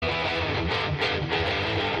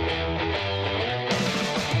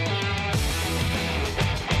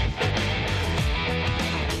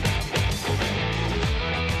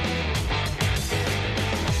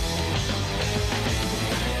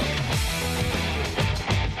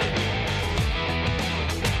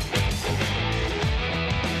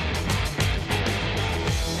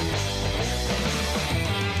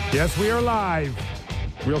Yes, we are live.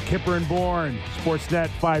 Real Kipper and Bourne, Sportsnet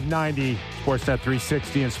 590, Sportsnet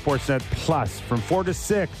 360, and Sportsnet Plus from 4 to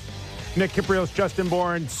 6. Nick Kiprios, Justin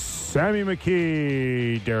Bourne, Sammy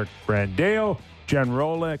McKee, Derek Brandeo, Jen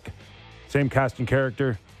Rolick. Same cast and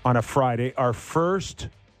character on a Friday. Our first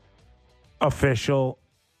official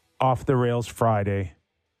Off the Rails Friday.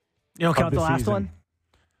 You don't count the last season. one?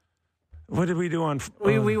 What did we do on...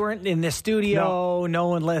 We weren't in the studio. No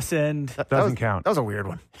one listened. Doesn't count. That was a weird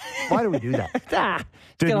one. Why do we do that?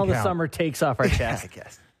 Get all the count. summer takes off our chest. I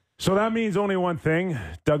guess. So that means only one thing.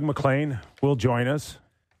 Doug McLean will join us.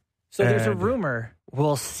 So there's a And- rumor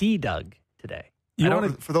we'll see Doug today.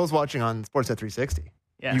 For those watching on Sportsnet 360,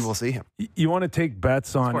 Yes. you will see him. You want to take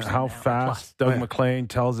bets on course, how on fast Plus. Doug Yeah. McLean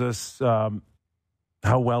tells us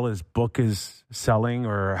how well his book is selling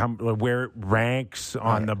or where it ranks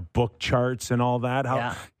on the book charts and all that?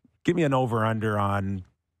 Yeah. Give me an over-under on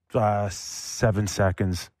 7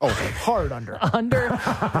 seconds. Oh, hard under.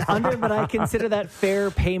 Under, but I consider that fair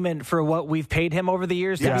payment for what we've paid him over the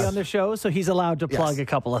years to Yes. be on the show, so he's allowed to plug Yes. a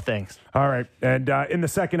couple of things. All right. And in the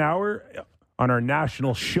second hour, on our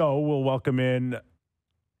national show, we'll welcome in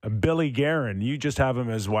Billy Guerin. You just have him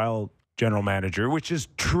as Wild general manager, which is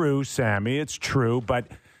true, Sammy. It's true. But,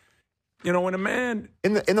 you know, when a man...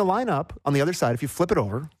 In the lineup on the other side, if you flip it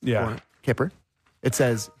over, Yeah. for Kipper, it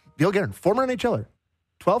says Bill Guerin, former NHLer,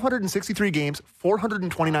 1,263 games,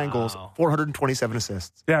 429 goals, 427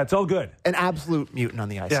 assists. Yeah, it's all good. An absolute mutant on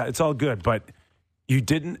the ice. Yeah, it's all good. But you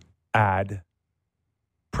didn't add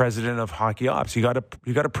president of hockey ops. You got a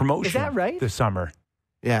promotion. Is that right? This summer.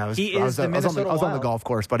 Yeah, He I is was the on Minnesota I was on the Wild. golf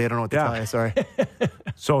course, buddy. I don't know what to Yeah. tell you. Sorry.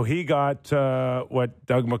 So he got what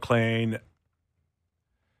Doug McLean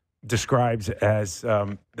describes as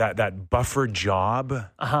that buffer job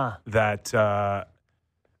Uh-huh. that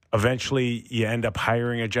eventually you end up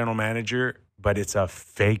hiring a general manager, but it's a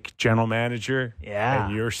fake general manager. Yeah.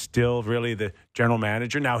 And you're still really the general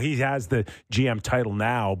manager. Now, he has the GM title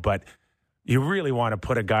now, but you really want to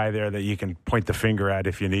put a guy there that you can point the finger at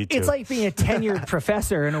if you need to. It's like being a tenured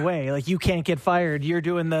professor in a way. Like, you can't get fired. You're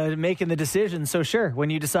making the decision. So sure, when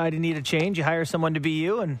you decide you need a change, you hire someone to be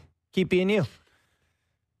you and keep being you.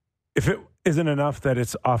 If it isn't enough that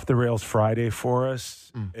it's Off the Rails Friday for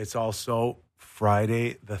us, it's also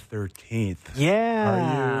Friday the 13th.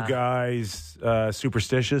 Yeah. Are you guys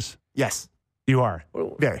superstitious? Yes. You are.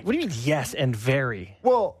 Very. What do you mean, yes, and very?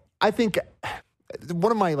 Well, I think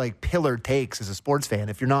one of my pillar takes as a sports fan,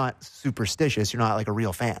 if you're not superstitious, you're not a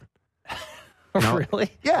real fan. No.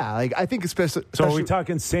 Really? Yeah, I think especially. So are we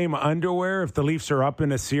talking same underwear if the Leafs are up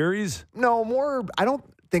in a series? No, more. I don't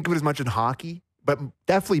think of it as much in hockey, but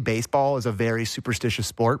definitely baseball is a very superstitious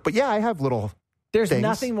sport. But yeah, I have little. There's things.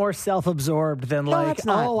 nothing more self-absorbed than it's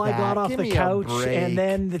not I got that. off Give the me a couch break. and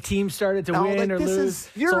then the team started to No, win or this lose.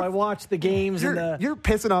 is- you're- So I watched the games and You're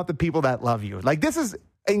pissing off the people that love you. This is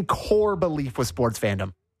a core belief with sports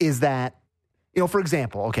fandom is that, for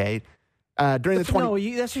example, okay, during the 20. No,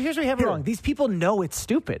 here's where you have it Here. wrong. These people know it's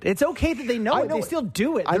stupid. It's okay that they know I it. know They it. still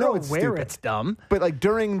do it. I They're know it's aware stupid. it's dumb. But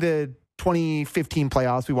during the 2015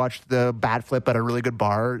 playoffs, we watched the bat flip at a really good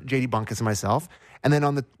bar, JD Bunkus and myself. And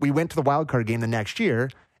then we went to the wild card game the next year,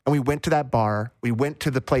 and we went to that bar. We went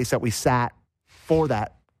to the place that we sat for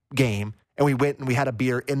that game, and we went and we had a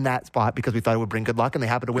beer in that spot because we thought it would bring good luck, and they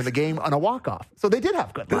happened to win the game on a walk-off. So they did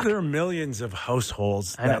have good luck. There are millions of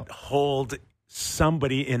households I know. that hold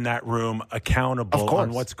somebody in that room accountable Of course.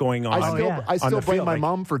 on what's going on. I on still the blame field. my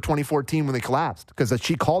mom for 2014 when they collapsed because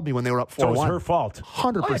she called me when they were up 4-1. So it was her fault.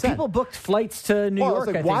 100%. Oh, yeah, people booked flights to New Well, I York. was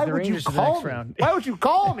I like, think why the would you Rangers to the call next me? round. Why would you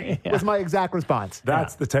call me? Was my exact response.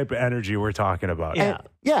 That's the type of energy we're talking about. Yeah.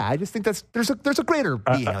 Yeah, I just think there's a greater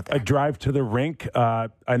being out A there. drive to the rink, a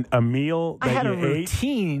meal that I had you a ate.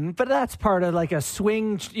 routine, but that's part of a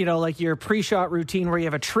swing, your pre-shot routine where you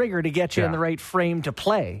have a trigger to get you in Yeah. the right frame to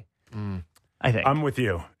play. I think. I'm with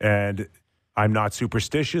you, and I'm not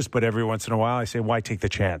superstitious, but every once in a while I say, why take the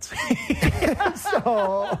chance?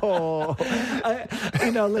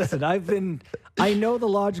 Listen, I know the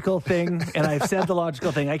logical thing, and I've said the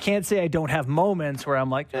logical thing. I can't say I don't have moments where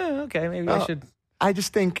I'm like, okay, maybe I should. I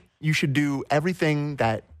just think you should do everything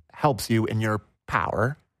that helps you in your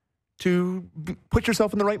power to put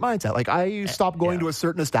yourself in the right mindset. I stopped going to a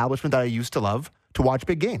certain establishment that I used to love to watch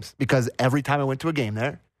big games because every time I went to a game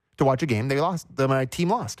there to watch a game, they lost. My team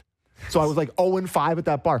lost. So I was 0-5 at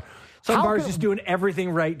that bar. Some How bars can- just doing everything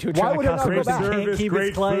right to Why attract would I not go customers. back? Can't Service, keep great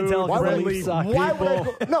its clientele food, Why would I- friendly really suck. Why would I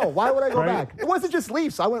go, no, why would I go Right? back? It wasn't just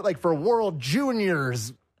Leafs. I went for World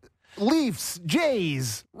Juniors. Leafs,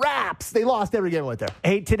 Jays, Raps. They lost every game out there.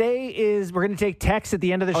 Hey, we're going to take text at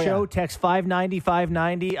the end of the show. Yeah. Text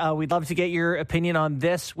 590. We'd love to get your opinion on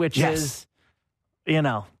this, which is, get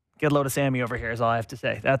a load of Sammy over here is all I have to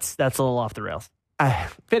say. That's a little off the rails.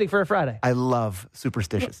 Fitting for a Friday. I love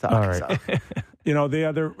superstitious stuff. All right. The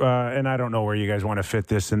other, and I don't know where you guys want to fit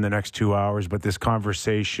this in the next 2 hours, but this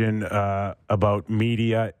conversation about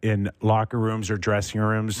media in locker rooms or dressing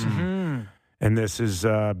rooms. Mm-hmm. And this is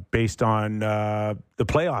based on the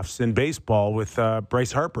playoffs in baseball with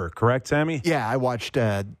Bryce Harper, correct, Sammy? Yeah, I watched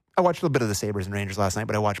a little bit of the Sabres and Rangers last night,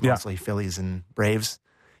 but I watched mostly Phillies and Braves.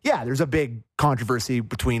 Yeah, there's a big controversy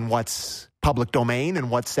between what's public domain and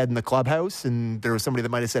what's said in the clubhouse. And there was somebody that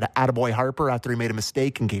might have said attaboy Harper after he made a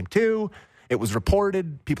mistake in game 2. It was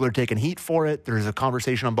reported. People are taking heat for it. There's a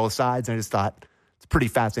conversation on both sides. And I just thought it's a pretty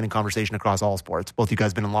fascinating conversation across all sports. Both you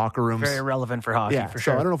guys been in locker rooms. Very relevant for hockey, for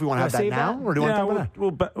sure. So I don't know if we want to have that now or do you want to talk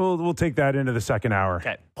about that? We'll take that into the second hour.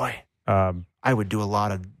 Okay. Boy, I would do a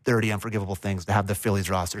lot of dirty, unforgivable things to have the Phillies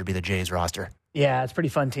roster be the Jays roster. Yeah, it's a pretty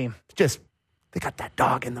fun team. Just, they got that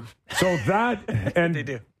dog in them. So that, and They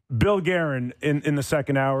do. Bill Guerin in the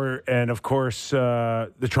second hour, and of course,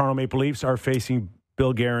 the Toronto Maple Leafs are facing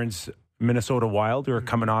Bill Guerin's Minnesota Wild, who are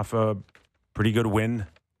coming off a pretty good win,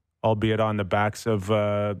 albeit on the backs of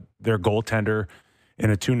their goaltender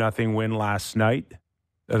in a 2-0 win last night.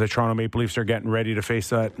 The Toronto Maple Leafs are getting ready to face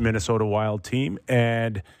that Minnesota Wild team,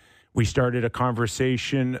 and we started a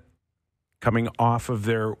conversation coming off of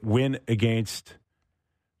their win against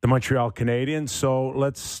the Montreal Canadiens. So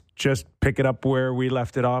let's just pick it up where we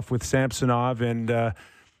left it off with Samsonov. And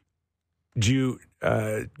do you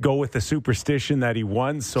go with the superstition that he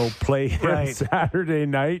won, so play him Saturday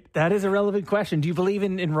night? That is a relevant question. Do you believe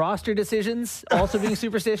in roster decisions also being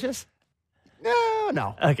superstitious?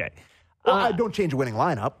 No. Okay. Well, I don't change a winning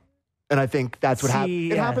lineup. And I think that's what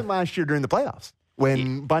happened. It happened last year during the playoffs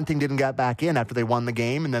when Bunting didn't get back in after they won the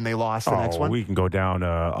game and then they lost the next one. We can go down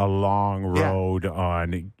a long road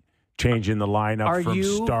on changing the lineup from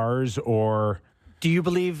stars or... Do you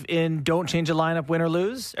believe in don't change a lineup, win or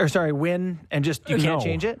lose? Or sorry, win and just you can't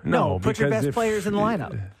change it? No, put your best players in the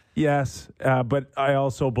lineup. Yes, but I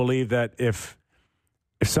also believe that if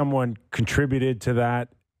someone contributed to that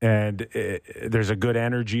and there's a good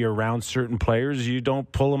energy around certain players, you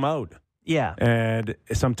don't pull them out. Yeah. And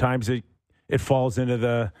sometimes it falls into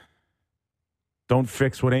the don't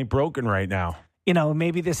fix what ain't broken right now.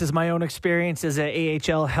 Maybe this is my own experience as a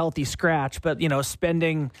AHL healthy scratch, but,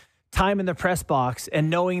 spending time in the press box and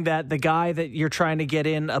knowing that the guy that you're trying to get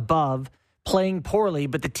in above playing poorly,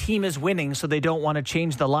 but the team is winning, so they don't want to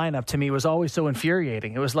change the lineup, to me was always so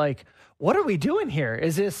infuriating. It was like, what are we doing here?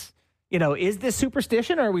 Is this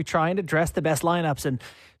superstition, or are we trying to dress the best lineups? And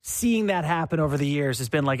seeing that happen over the years has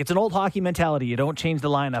been like, it's an old hockey mentality. You don't change the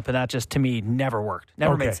lineup, and that just, to me, never worked.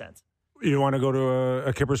 Never made sense. You want to go to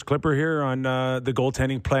a Kipper's Clipper here on the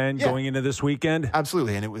goaltending plan going into this weekend?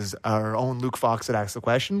 Absolutely. And it was our own Luke Fox that asked the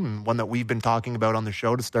question, and one that we've been talking about on the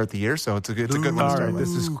show to start the year. So it's a good one to start with. This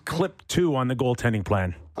is clip 2 on the goaltending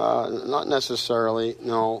plan. Not necessarily,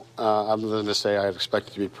 no. I'm going to say I expect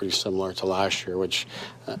it to be pretty similar to last year, which,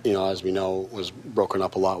 as we know, was broken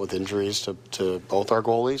up a lot with injuries to both our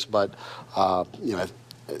goalies. But,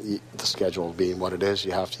 the schedule being what it is,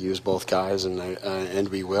 you have to use both guys, and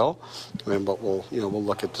we will. But we'll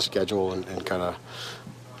look at the schedule and kind of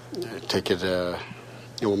take it.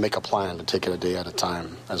 We'll make a plan to take it a day at a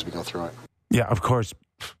time as we go through it. Yeah, of course,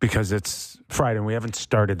 because it's Friday and we haven't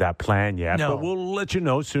started that plan yet. No. But we'll let you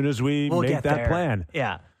know as soon as we'll make that plan.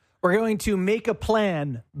 Yeah. We're going to make a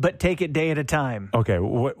plan, but take it day at a time. Okay.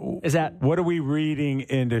 What are we reading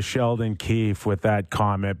into Sheldon Keefe with that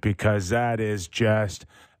comment? Because that is just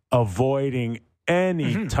avoiding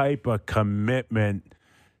any type of commitment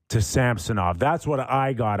to Samsonov. That's what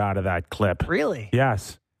I got out of that clip. Really?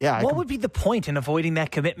 Yes. Yeah. What would be the point in avoiding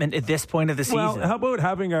that commitment at this point of the season? Well, how about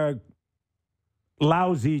having a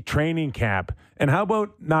lousy training camp? And how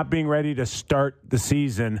about not being ready to start the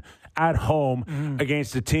season at home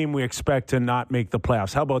against a team we expect to not make the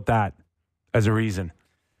playoffs? How about that as a reason?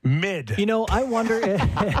 I wonder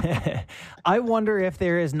if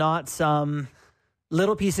there is not some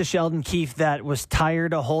little piece of Sheldon Keefe that was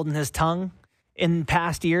tired of holding his tongue in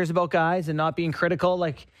past years about guys and not being critical.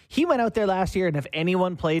 Like, he went out there last year, and if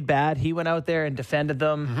anyone played bad, he went out there and defended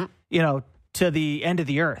them, to the end of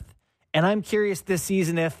the earth. And I'm curious this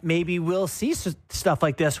season if maybe we'll see stuff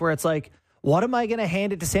like this where it's like, what am I going to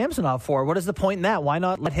hand it to Samsonov for? What is the point in that? Why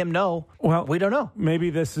not let him know? Well, we don't know. Maybe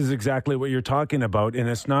this is exactly what you're talking about, and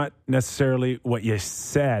it's not necessarily what you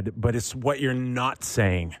said, but it's what you're not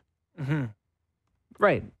saying. Mm-hmm.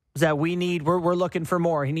 Right. Is that we're looking for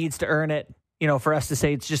more. He needs to earn it, for us to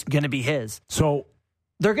say it's just going to be his. So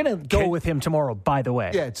they're going to go with him tomorrow, by the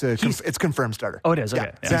way. Yeah, it's confirmed starter. Oh, it is?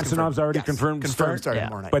 Okay. Yeah. Samsonov's already confirmed starter start?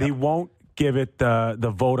 tomorrow night. But he won't give it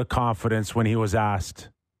the vote of confidence when he was asked.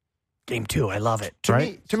 Game 2, I love it. To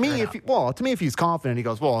me, if he's confident, he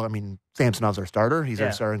goes, well, I mean, Samsonov's our starter. He's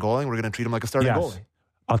our starting goalie. We're going to treat him like a starting goalie.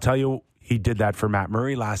 I'll tell you, he did that for Matt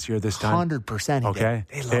Murray last year this time. 100% Okay?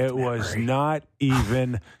 It was not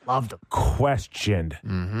even loved him. questioned.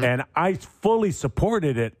 Mm-hmm. And I fully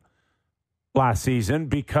supported it last season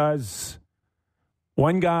because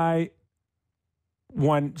one guy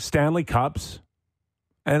won Stanley Cups,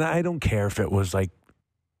 and I don't care if it was like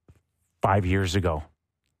 5 years ago.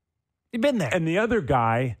 You've been there. And the other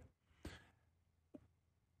guy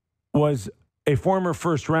was a former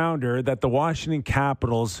first rounder that the Washington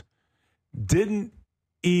Capitals didn't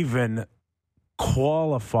even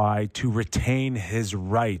qualify to retain his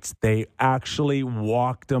rights. They actually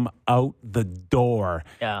walked him out the door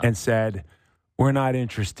and said, we're not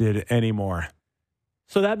interested anymore.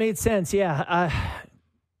 So that made sense. Yeah.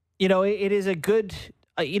 It is a good...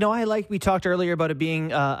 we talked earlier about it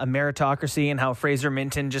being a meritocracy and how Fraser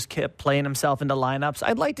Minton just kept playing himself into lineups.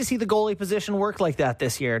 I'd like to see the goalie position work like that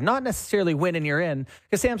this year. Not necessarily win and you're in,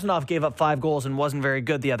 because Samsonov gave up 5 goals and wasn't very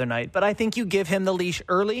good the other night. But I think you give him the leash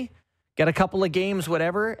early, get a couple of games,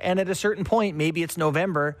 whatever, and at a certain point, maybe it's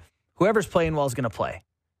November, whoever's playing well is going to play.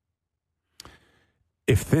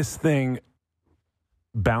 If this thing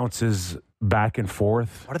bounces back and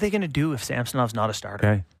forth... What are they going to do if Samsonov's not a starter?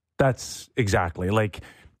 Okay. That's exactly like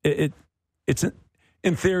it's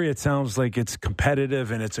in theory, it sounds like it's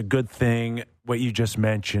competitive and it's a good thing, what you just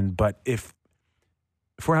mentioned. But if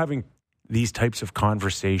we're having these types of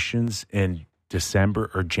conversations in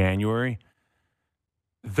December or January,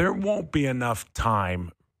 there won't be enough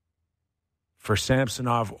time for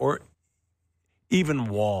Samsonov or even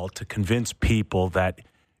Wall to convince people that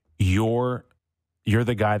you're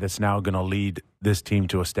the guy that's now going to lead this team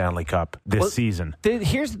to a Stanley Cup this season.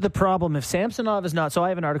 Here's the problem. If Samsonov is not... So I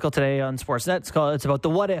have an article today on Sportsnet. It's about the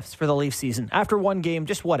what-ifs for the Leafs season. After one game,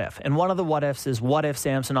 just what if. And one of the what-ifs is what if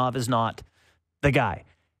Samsonov is not the guy.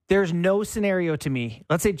 There's no scenario to me.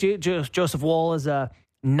 Let's say Joseph Woll is a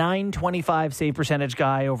 .925 save percentage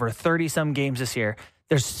guy over 30-some games this year.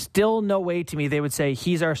 There's still no way to me they would say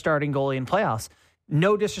he's our starting goalie in playoffs.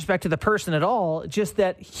 No disrespect to the person at all, just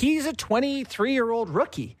that he's a 23-year-old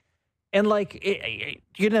rookie. And,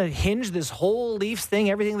 you're going to hinge this whole Leafs thing,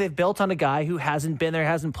 everything they've built on a guy who hasn't been there,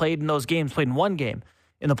 hasn't played in those games, played in one game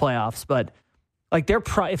in the playoffs. But,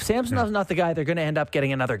 if Samsonov's not the guy, they're going to end up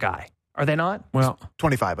getting another guy. Are they not? Well,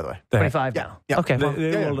 25, by the way. 25 now. Yeah. Okay.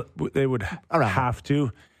 They would have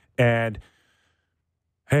to. And,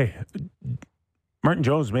 hey, Martin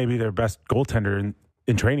Jones may be their best goaltender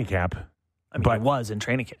in training camp. I mean, he was in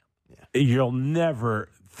training camp. You'll never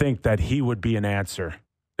think that he would be an answer.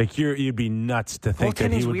 You'd be nuts to think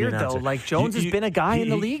that he would be an answer. Though. Jones has been a guy in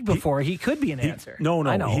the league before. He could be an answer. No.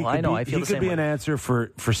 I know. I feel the same way. He could be an answer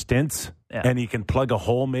for stints, and he can plug a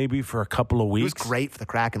hole maybe for a couple of weeks. He was great for the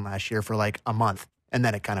Kraken last year for a month, and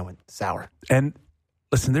then it kind of went sour. And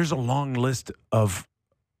listen, there's a long list of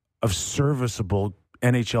serviceable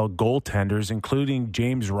NHL goaltenders, including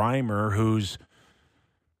James Reimer, who's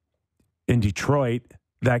in Detroit,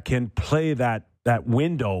 that can play that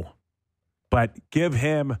window. But give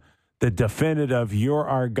him the definitive, you're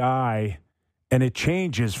our guy, and it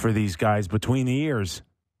changes for these guys between the years.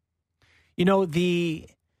 One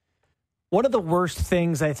of the worst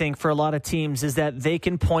things, I think, for a lot of teams is that they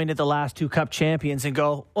can point at the last 2 Cup champions and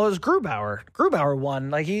go, well, it was Grubauer. Grubauer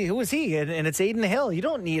won. Who was he? And it's Adin Hill. You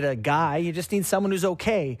don't need a guy. You just need someone who's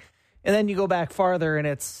okay. And then you go back farther, and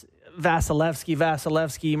it's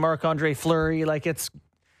Vasilevsky, Marc-Andre Fleury.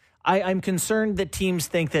 I'm concerned that teams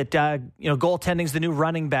think that goaltending's the new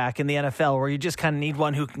running back in the NFL, where you just kind of need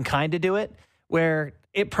one who can kind of do it, where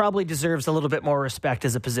it probably deserves a little bit more respect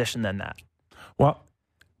as a position than that. Well,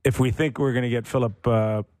 if we think we're going to get Philip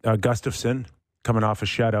Gustafsson coming off a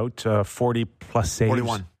shutout, 40-plus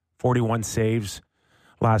saves. 41 saves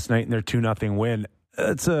last night in their 2-0 win.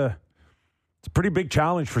 It's a pretty big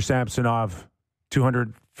challenge for Samsonov,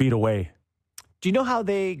 200 feet away. Do you know how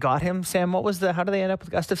they got him, Sam? How did they end up with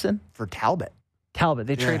Gustafsson? For Talbot.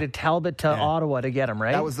 They traded Talbot to Ottawa to get him,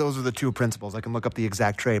 right? Those were the 2 principals. I can look up the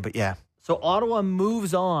exact trade, but yeah. So Ottawa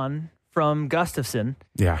moves on from Gustafsson.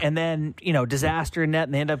 Yeah. And then, disaster in net,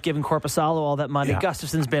 and they end up giving Korpisalo all that money. Yeah.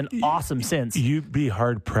 Gustafsson's been awesome since. You'd be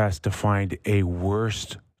hard-pressed to find a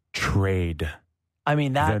worse trade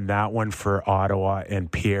than that one for Ottawa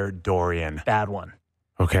and Pierre Dorion. Bad one.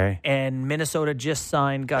 Okay. And Minnesota just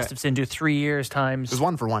signed Gustafsson to 3 years times It was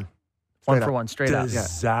 1 for 1. one for one straight up.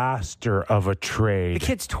 Disaster of a trade. The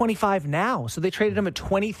kid's 25 now, so they traded him at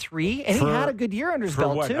 23, and he had a good year under his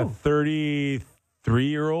belt, what, too. a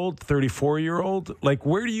 33-year-old, 34-year-old? Like,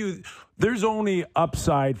 where do you... There's only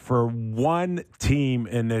upside for one team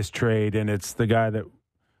in this trade, and it's the guy that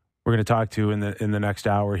we're going to talk to in the next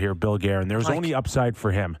hour here, Bill Guerin. There's only upside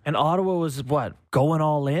for him. And Ottawa was, going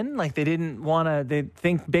all in? Like, they didn't want to... They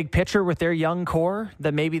think big picture with their young core,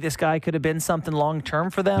 that maybe this guy could have been something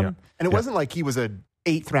long-term for them. Yeah. And it wasn't like he was a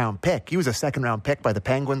 8th-round pick. He was a 2nd-round pick by the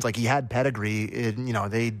Penguins. Like, he had pedigree.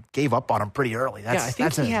 They gave up on him pretty early. I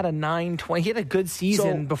think he had a 9.20. He had a good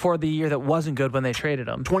season before the year that wasn't good when they traded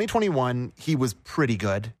him. 2021, he was pretty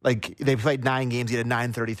good. Like, they played 9 games. He had a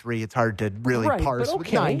 9.33. It's hard to really parse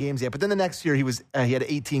with 9 games yet. But then the next year, he had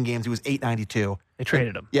 18 games. He was 8.92. They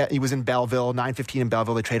traded him. Yeah, he was in Belleville, 9.15 in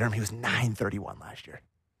Belleville. They traded him. He was 9.31 last year.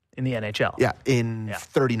 In the NHL. Yeah, in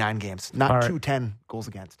 39 games. Not 210 goals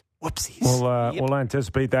against. Whoopsies. We'll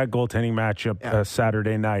anticipate that goaltending matchup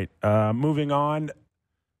Saturday night. Moving on,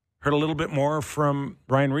 heard a little bit more from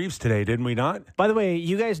Ryan Reeves today, didn't we not? By the way,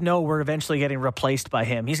 you guys know we're eventually getting replaced by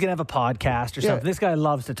him. He's going to have a podcast or something. This guy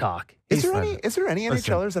loves to talk. Is there any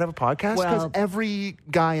NHLers that have a podcast? Because every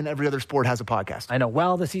guy in every other sport has a podcast. I know.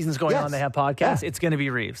 While the season's going on, they have podcasts. Yeah. It's going to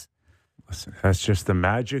be Reeves. Listen, that's just the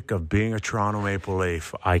magic of being a Toronto Maple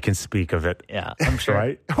Leaf. I can speak of it. Yeah, I'm sure.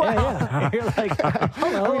 Right? Yeah. You're like,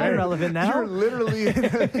 hello, I'm relevant now. You're literally...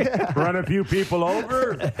 Run a few people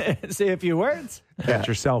over. Say a few words. Get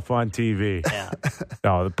yourself on TV. Yeah.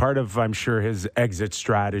 No, part of, I'm sure, his exit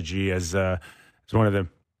strategy is one of the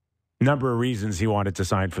number of reasons he wanted to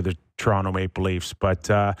sign for the Toronto Maple Leafs. But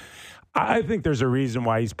I think there's a reason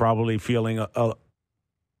why he's probably feeling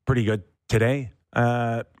pretty good today.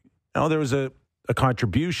 There was a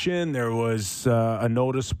contribution. There was a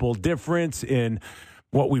noticeable difference in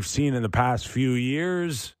what we've seen in the past few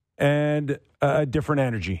years and a different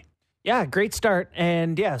energy. Yeah, great start.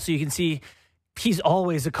 And so you can see he's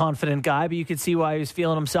always a confident guy, but you could see why he was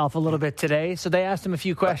feeling himself a little bit today. So they asked him a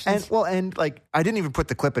few questions. And I didn't even put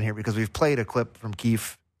the clip in here because we've played a clip from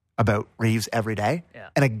Keefe about Reeves every day. Yeah.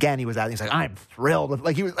 And again, he was out. He's like, I'm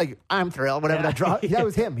thrilled. He was like, I'm thrilled. Whatever that draw. That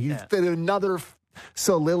was him. He's another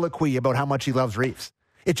soliloquy about how much he loves Reeves.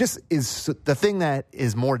 It just is the thing that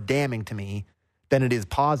is more damning to me than it is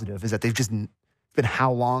positive is that they've just been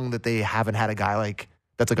how long that they haven't had a guy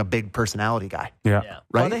that's like a big personality guy. Yeah. Right?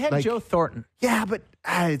 Well, they had Joe Thornton. Yeah, but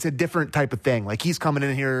it's a different type of thing. Like he's coming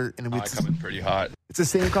in here and I come in pretty hot. It's the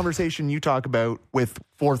same conversation you talk about with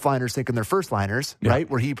fourth liners thinking they're first liners, right?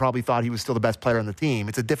 Where he probably thought he was still the best player on the team.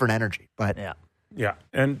 It's a different energy. But yeah.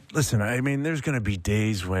 And listen, I mean, there's going to be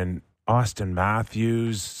days when Austin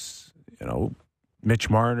Matthews, Mitch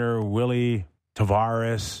Marner, Willie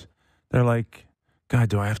Tavares, they're like, God,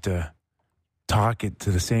 do I have to talk it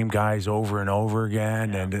to the same guys over and over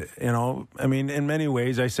again? And, I mean, in many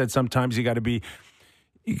ways, I said sometimes you got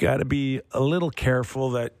to be a little careful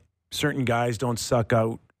that certain guys don't suck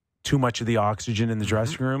out too much of the oxygen in the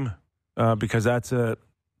dressing room because that's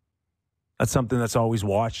something that's always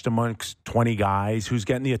watched amongst 20 guys, who's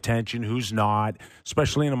getting the attention, who's not,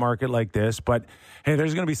 especially in a market like this. But, hey,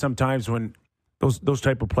 there's going to be some times when those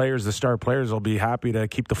type of players, the star players, will be happy to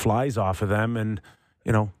keep the flies off of them and,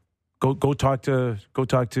 go talk to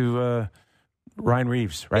Ryan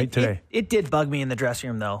Reeves today. It did bug me in the dressing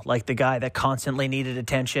room, though, like the guy that constantly needed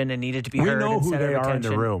attention and needed to be heard. We know and who they are attention.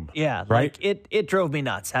 in the room. Yeah, right? Like it drove me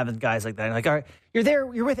nuts having guys like that. Like, all right, you're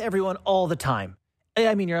there, you're with everyone all the time.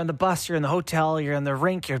 I mean, you're on the bus, you're in the hotel, you're in the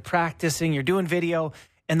rink, you're practicing, you're doing video.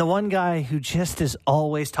 And the one guy who just is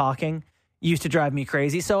always talking used to drive me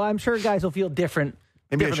crazy. So I'm sure guys will feel differently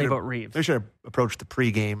about Reeves. They should have approached the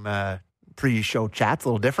pregame, pre-show chats a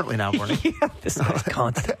little differently now, Courtney. This guy's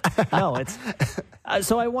constant. No, it's...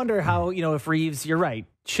 so I wonder how, if Reeves, you're right,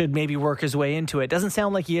 should maybe work his way into it. Doesn't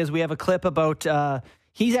sound like he is. We have a clip about...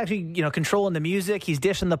 he's actually, controlling the music. He's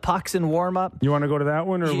dishing the pucks in warm-up. You want to go to that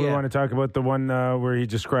one, or we want to talk about the one where he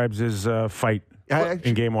describes his fight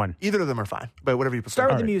in Game 1? Either of them are fine, but whatever you prefer.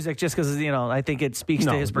 Start with the music, just because, I think it speaks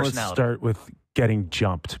to his personality. Let's start with getting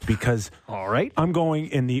jumped, because all right, I'm going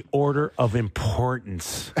in the order of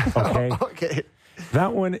importance, okay? Okay.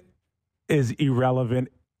 That one is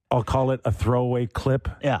irrelevant. I'll call it a throwaway clip.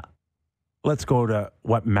 Yeah. Let's go to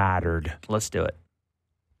what mattered. Let's do it.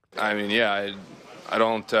 I mean, I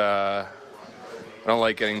don't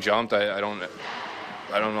like getting jumped. I don't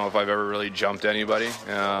know if I've ever really jumped anybody.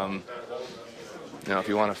 If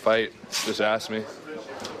you want to fight, just ask me.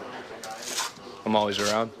 I'm always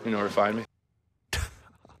around. You know where to find me.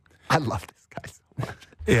 I love this guy so much.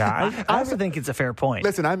 Yeah, I also think it's a fair point.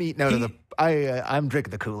 Listen, I'm eating out of the. I'm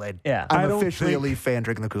drinking the Kool-Aid. Yeah. I'm I don't officially a think- Leaf fan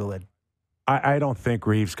drinking the Kool-Aid. I don't think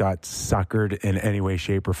Reeves got suckered in any way,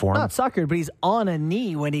 shape, or form. Not suckered, but he's on a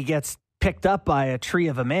knee when he gets picked up by a tree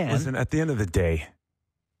of a man. Listen, at the end of the day,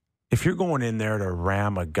 if you're going in there to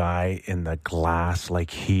ram a guy in the glass like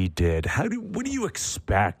he did, what do you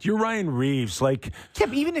expect? You're Ryan Reeves. Like, Yeah,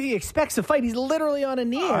 but even if he expects a fight, he's literally on a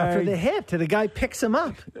knee after the hit, and the guy picks him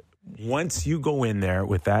up. once you go in there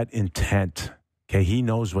with that intent, okay, he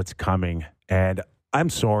knows what's coming. And I'm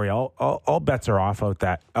sorry, all bets are off out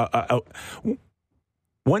that.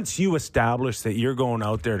 Once you establish that you're going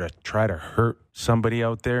out there to try to hurt somebody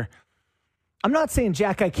out there, I'm not saying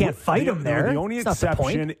Jack Guy can't fight him there. The only That's not the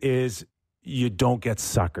point. exception is you don't get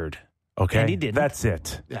suckered. Okay, And he didn't. That's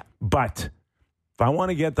it. Yeah. But if I want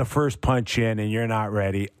to get the first punch in and you're not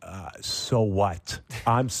ready, so what?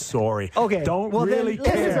 I'm sorry. Okay. Don't well, really then,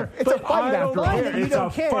 care. It's a But fight I don't after all. care. You It's don't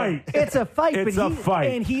a care. fight. It's a fight. It's but a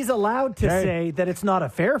fight. And he's allowed to Okay. say that it's not a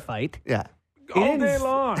fair fight. Yeah. He All didn't- day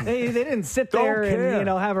long. They didn't sit Don't there care. and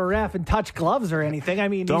have a ref and touch gloves or anything. I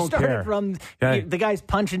mean, Don't you started care. from Okay. the guy's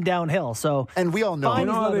punching downhill. So And we all know. Fine. You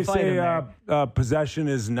know he's how allowed they to fight him say possession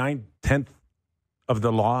is 9/10 of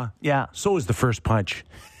the law? yeah, So is the first punch.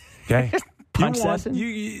 Okay? Punch you want, session?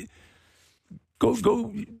 you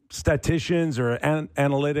go statisticians or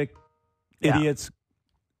analytic Yeah. idiots.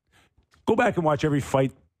 Go back and watch every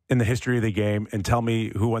fight in the history of the game and tell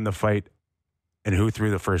me who won the fight and who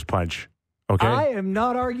threw the first punch. Okay? I am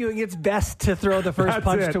not arguing it's best to throw the first That's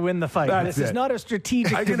punch it. to win the fight. That's This is it. not a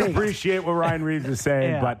strategic I can debate. appreciate what Ryan Reeves is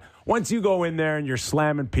saying, Yeah. but once you go in there and you're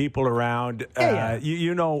slamming people around, Yeah.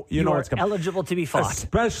 you know you are what's coming. eligible to be fought.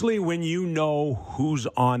 Especially when you know who's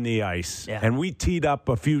on the ice. Yeah. And we teed up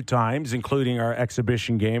a few times, including our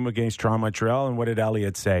exhibition game against Toronto Montreal. And what did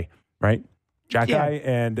Elliott say? Right? Jack Yeah. Guy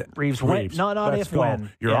and Reeves went, not Let's if, go.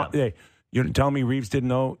 when. You're Yeah. on, hey, you're telling me Reeves didn't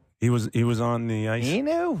know he was on the ice? He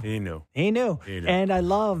knew. He knew. He knew. He knew. And I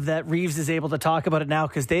love that Reeves is able to talk about it now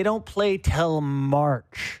because they don't play till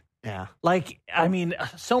March. Yeah. Like, I mean,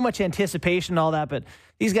 so much anticipation and all that, but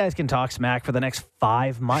these guys can talk smack for the next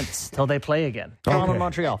 5 months till they play again. Toronto, Okay.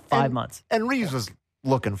 Montreal, 5 months. And Reeves was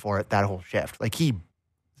looking for it that whole shift. Like he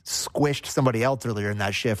squished somebody else earlier in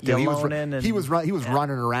that shift. too. Yolonen and- He was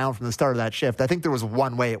running around from the start of that shift. I think there was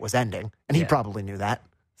one way it was ending, and he Yeah. probably knew that.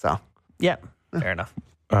 So Yeah, fair enough.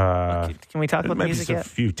 Can Can we talk about maybe music some yet?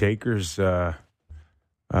 few takers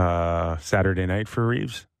Saturday night for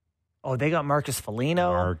Reeves. Oh, they got Marcus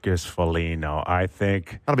Foligno. Marcus Foligno, I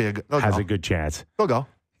think, that'll be a good. has a good chance. He'll go.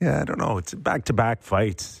 Yeah, I don't know. It's back-to-back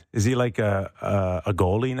fights. Is he like a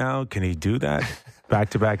goalie now? Can he do that?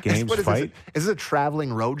 Back-to-back games What is fight? this? Is this a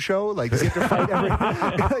traveling road show? Like, does he have to fight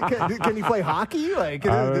every? can he play hockey? Like,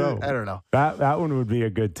 I don't know. I don't know. That one would be a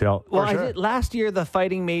good tilt. Well, For sure. last year the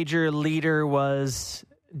fighting major leader was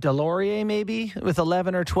Delorier, maybe with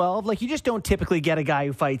 11 or 12. Like, you just don't typically get a guy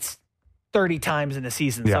who fights 30 times in a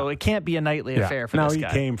season, so Yeah. it can't be a nightly affair for now this he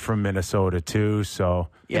guy. came from Minnesota too, so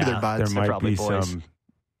Maybe they're yeah. buds. there They're might probably be boys. some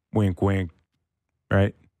wink,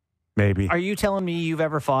 right? Maybe. Are you telling me you've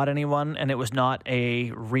ever fought anyone and it was not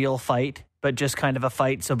a real fight, but just kind of a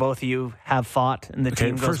fight, so both of you have fought and the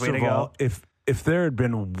team goes first way of to all, go? if there had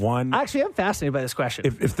been one, Actually, I'm fascinated by this question.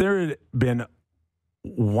 if there had been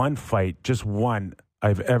one fight, just one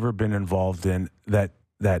I've ever been involved in that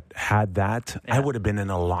had that, Yeah. I would have been in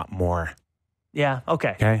a lot more. yeah,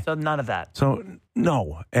 okay. Okay. So none of that. So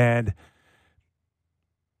no, and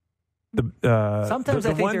the Sometimes the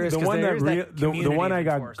I think one, there is, the 'cause one there is that the one community I of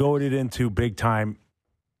got enforcers. goaded into big time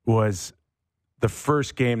was the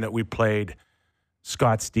first game that we played.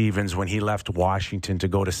 Scott Stevens, when he left Washington to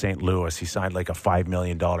go to St. Louis, he signed like a $5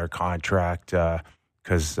 million contract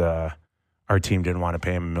because our team didn't want to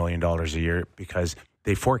pay him $1 million a year because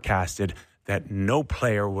they forecasted that no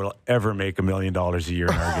player will ever make $1 million a year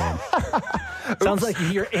in our game. Sounds like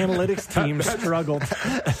your analytics team struggled.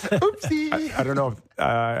 Oopsie. I don't know. If,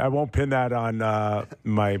 I won't pin that on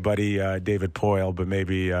my buddy David Poyle, but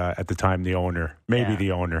maybe at the time the owner. Maybe Yeah.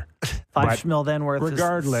 the owner. Five But schmil then worth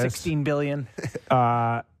regardless- $16 billion.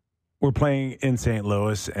 We're playing in St.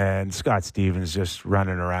 Louis, and Scott Stevens just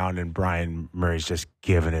running around, and Brian Murray's just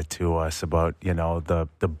giving it to us about,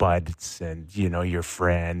 the buds and, your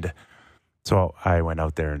friend. So I went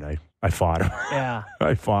out there and I fought him. Yeah.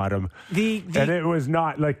 I fought him. And it was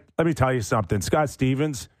not like, let me tell you something. Scott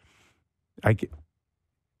Stevens,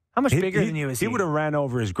 How much bigger than you is he? He would have ran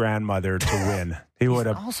over his grandmother to win. He would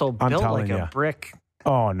have. also I'm built telling like you. a brick.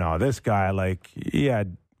 Oh no, this guy he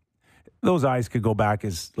had those eyes could go back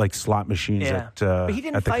as like slot machines Yeah. at But he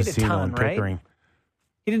didn't at the fight a casino ton, in right? Pickering.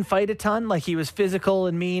 He didn't fight a ton. Like, he was physical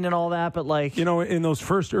and mean and all that, but like... You know, in those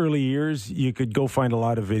first early years, you could go find a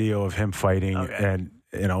lot of video of him fighting and,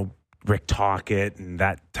 you know, Rick Tocchet and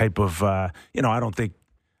that type of, you know, I don't think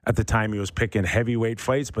at the time he was picking heavyweight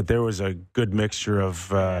fights, but there was a good mixture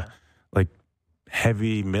of, like,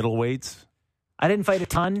 heavy middleweights. I didn't fight a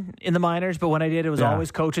ton in the minors, but when I did, it was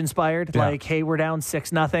always coach-inspired. Yeah. Like, hey, we're down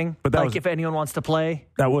 6-0. But that like, was, if anyone wants to play.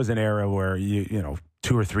 That was an era where, you know,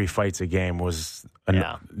 2 or 3 fights a game was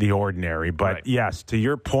the ordinary. But, yes, to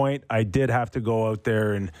your point, I did have to go out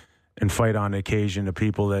there and fight on occasion to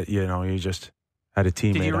people that, you know, you just had a teammate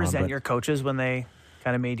on. Did you resent your coaches when they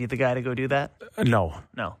kind of made you the guy to go do that? No.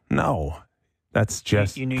 That's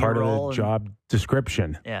just you knew part your of role the job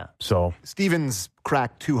description. Yeah. So Stevens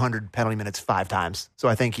cracked 200 penalty minutes 5 times. So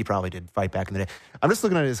I think he probably did fight back in the day. I'm just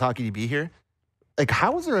looking at his hockey DB here. Like,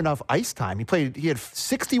 how is there enough ice time? He had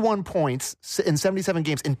 61 points in 77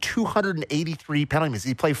 games in 283 penalty minutes. Did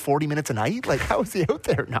he play 40 minutes a night? Like, how is he out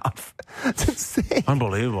there enough? It's insane.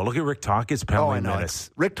 unbelievable. Look at Rick Tocchet's penalty minutes.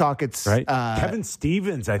 Rick Tocchet's. Right? Kevin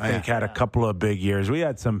Stevens, I think, had a couple of big years. We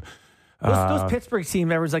had some... Those Pittsburgh team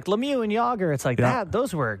members like Lemieux and Yager, it's like that.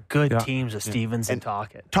 Those were good teams of Stevens and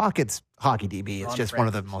Tocchet. Tocchet's hockey DB is just one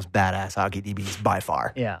of the most badass hockey DBs by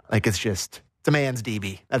far. Yeah. Like, it's a man's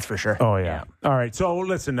DB. That's for sure. Oh, yeah. All right. So,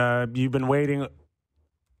 listen, you've been waiting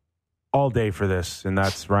all day for this, and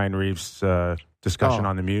that's Ryan Reeves' discussion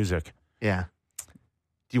on the music. Yeah.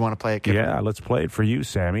 Do you want to play it, Kipper? Yeah, let's play it for you,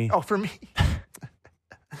 Sammy. Oh, for me? Do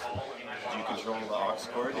you control the aux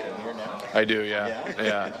cord in here now? I do,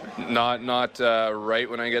 yeah. Not right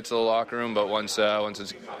when I get to the locker room, but once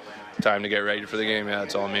it's time to get ready for the game,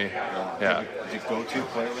 it's all me. Yeah. Do you go to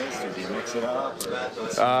playlist or do you mix it up?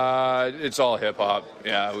 It's all hip hop.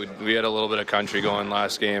 Yeah, we had a little bit of country going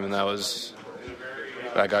last game, and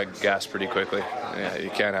that got gassed pretty quickly. Yeah,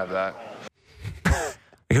 you can't have that.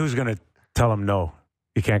 Who's going to tell him no?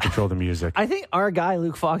 You can't control the music. I think our guy,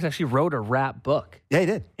 Luke Fox, actually wrote a rap book. Yeah, he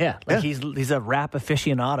did. Yeah. He's a rap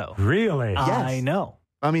aficionado. Really? Yes. I know.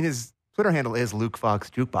 I mean, his Twitter handle is Luke Fox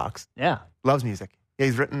Jukebox. Yeah. Loves music. Yeah,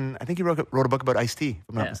 he's written, I think he wrote a book about Ice-T, if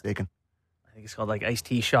I'm not mistaken. I think it's called like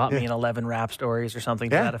Ice-T Shot Me in 11 Rap Stories or something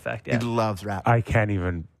to that effect. Yeah. He loves rap. I can't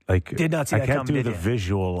even, did not see that I can't coming, do did the you?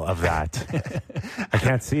 visual of that. I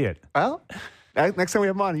can't see it. Well, next time we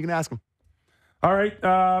have him on, you can ask him. All right.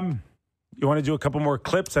 You want to do a couple more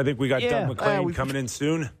clips? I think we got Doug McLean coming in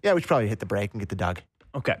soon. Yeah, we should probably hit the break and get the Doug.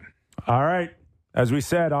 Okay. All right. As we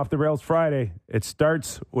said, Off the Rails Friday, it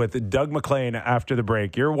starts with Doug McLean after the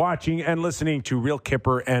break. You're watching and listening to Real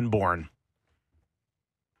Kipper and Bourne.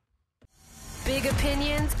 Big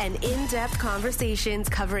opinions and in-depth conversations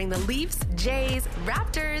covering the Leafs, Jays,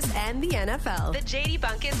 Raptors, and the NFL. The JD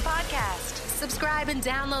Bunkus Podcast. Subscribe and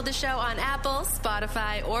download the show on Apple,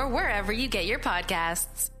 Spotify, or wherever you get your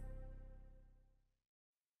podcasts.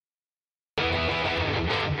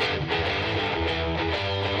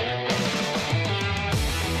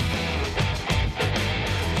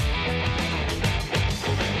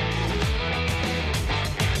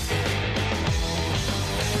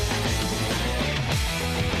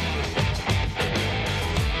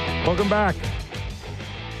 Welcome back.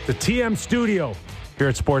 The TM Studio here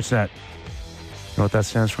at Sportsnet. You know what that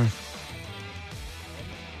stands for?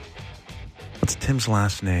 What's Tim's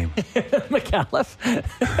last name? McAuliffe.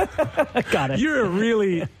 Got it. You're a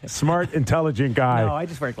really smart, intelligent guy. No, I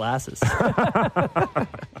just wear glasses.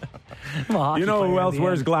 You know who else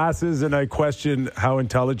wears glasses, and I question how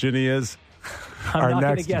intelligent he is? Our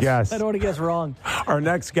next guest. I don't want to guess wrong. Our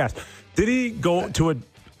next guest. Did he go to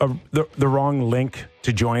the wrong link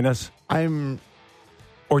to join us?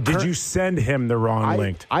 Or did you send him the wrong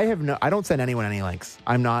link? I don't send anyone any links.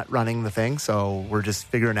 I'm not running the thing, so we're just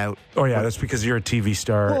figuring out. Oh, yeah, that's because you're a TV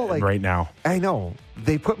star right now. I know.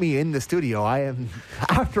 They put me in the studio. I am,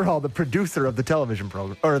 after all, the producer of the television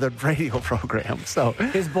program or the radio program. So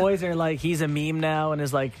his boys are like, he's a meme now in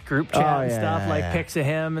his like group chat and stuff, like pics of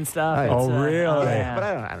him and stuff. Really? But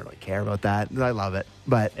I don't really care about that. I love it.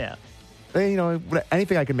 But yeah. You know,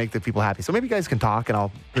 anything I can make the people happy. So maybe you guys can talk, and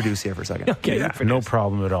I'll produce here for a second. Okay, yeah, no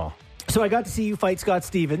problem at all. So I got to see you fight Scott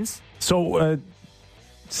Stevens. So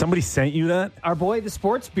somebody sent you that? Our boy, the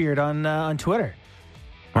Sports Beard, on Twitter.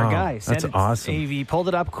 Our guy. That's awesome. He pulled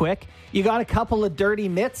it up quick. You got a couple of dirty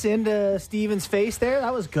mitts into Stevens' face there.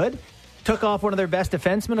 That was good. Took off one of their best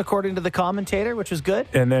defensemen, according to the commentator, which was good.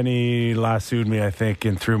 And then he lassoed me, I think,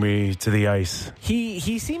 and threw me to the ice. He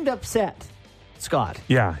seemed upset. Scott.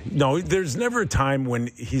 Yeah. No, there's never a time when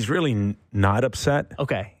he's really not upset.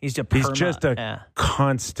 Okay. He's just a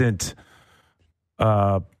constant,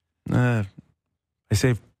 I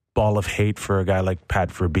say ball of hate for a guy like Pat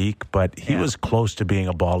Verbeek, but he was close to being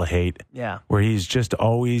a ball of hate. Yeah. Where he's just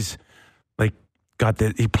always like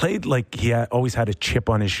he played like he always had a chip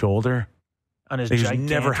on his shoulder. On his he was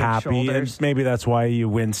never happy. Shoulders. And maybe that's why you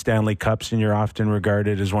win Stanley Cups and you're often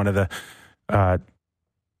regarded as one of the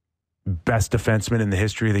best defensemen in the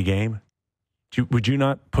history of the game. Would you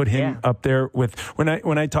not put him up there with when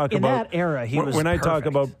I talk in about that era? He was when I perfect. talk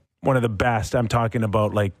about one of the best, I'm talking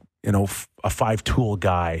about like a 5-tool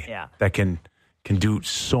guy that can do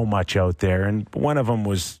so much out there. And one of them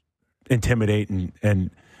was intimidate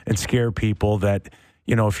and scare people that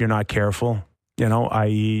if you're not careful,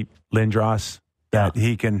 i.e. Lindros, that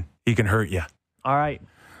he can hurt you. All right,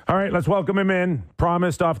 let's welcome him in.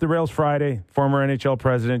 Promised off the rails Friday. Former NHL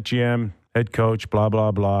president, GM, head coach, blah,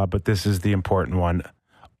 blah, blah. But this is the important one.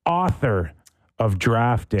 Author of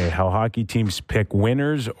Draft Day, How Hockey Teams Pick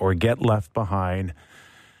Winners or Get Left Behind.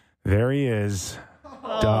 There he is,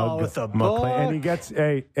 Doug with a MacLean. book. And he gets,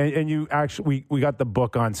 and you actually, we got the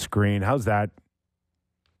book on screen. How's that?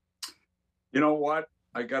 You know what?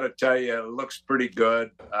 I got to tell you, it looks pretty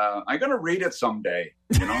good. I'm going to read it someday,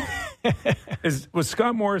 Was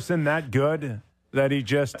Scott Morrison that good that he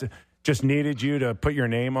just needed you to put your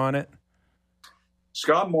name on it?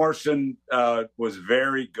 Scott Morrison was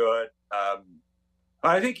very good.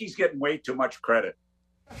 I think he's getting way too much credit.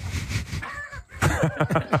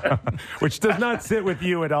 Which does not sit with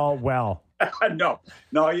you at all well. No,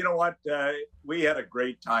 you know what? We had a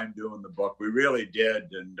great time doing the book. We really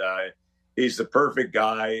did. And he's the perfect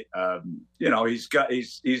guy.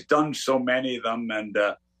 He's done so many of them. And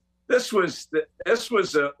it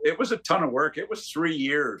was a ton of work. It was 3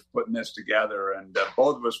 years putting this together, and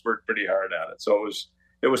both of us worked pretty hard at it. So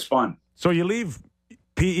it was fun. So you leave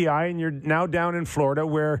PEI and you're now down in Florida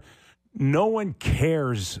where no one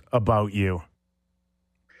cares about you.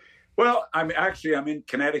 Well, I'm in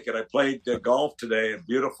Connecticut. I played golf today at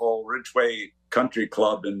beautiful Ridgeway Country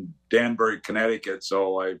Club in Danbury, Connecticut.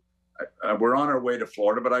 So we're on our way to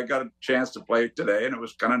Florida, but I got a chance to play today, and it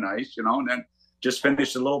was kind of nice, and then just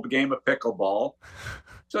finished a little game of pickleball.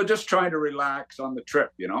 So just trying to relax on the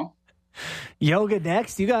trip, Yoga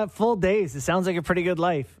next. You got full days. It sounds like a pretty good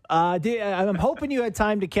life. I'm hoping you had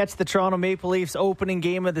time to catch the Toronto Maple Leafs opening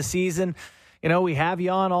game of the season. We have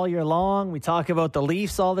you on all year long. We talk about the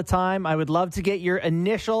Leafs all the time. I would love to get your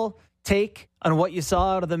initial take on what you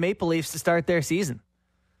saw out of the Maple Leafs to start their season.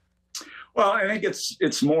 Well, I think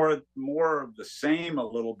it's more of the same a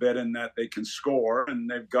little bit in that they can score, and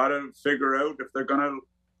they've got to figure out if they're going to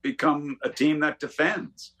become a team that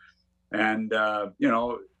defends. And the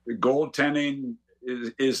goaltending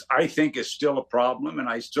is I think is still a problem, and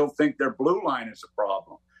I still think their blue line is a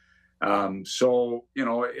problem. And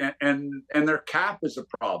their cap is a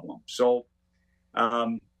problem. So,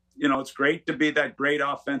 it's great to be that great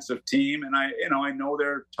offensive team. And I know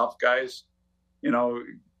they're tough guys,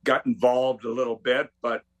 got involved a little bit,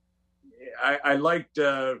 but I liked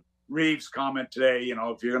Reeves' comment today,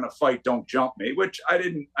 if you're going to fight, don't jump me, which I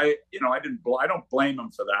don't blame him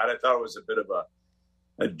for that. I thought it was a bit of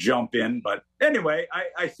a jump in, but anyway,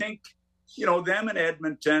 I think, them in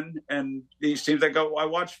Edmonton and these teams I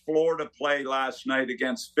watched Florida play last night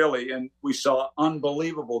against Philly, and we saw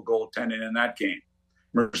unbelievable goaltending in that game.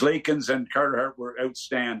 Merzlikins and Carter Hart were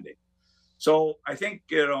outstanding. So I think,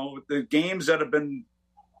 the games that have been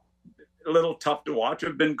a little tough to watch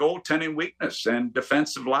have been goaltending weakness and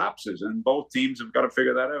defensive lapses, and both teams have got to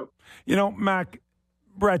figure that out. Mac,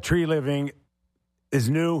 Brett Treliving is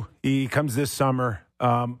new. He comes this summer,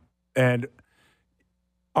 and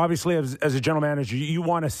obviously, as a general manager, you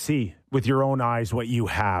want to see with your own eyes what you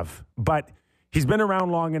have. But he's been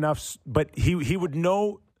around long enough, but he would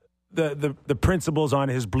know the principles on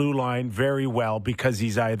his blue line very well because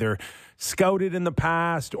he's either scouted in the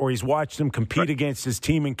past or he's watched him compete against his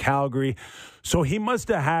team in Calgary. So he must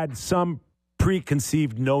have had some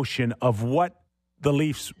preconceived notion of what the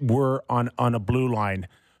Leafs were on a blue line.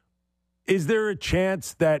 Is there a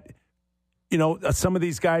chance that some of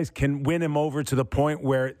these guys can win him over to the point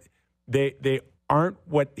where they aren't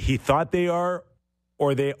what he thought they are,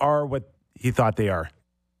 or they are what he thought they are?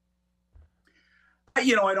 I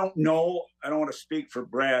don't know. I don't want to speak for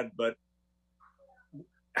Brad, but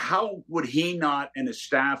how would he not and his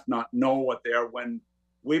staff not know what they are when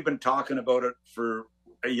we've been talking about it for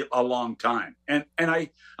a long time? And I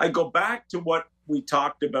go back to what we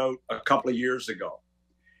talked about a couple of years ago,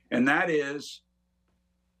 and that is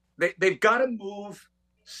they've got to move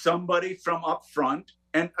somebody from up front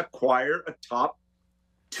and acquire a top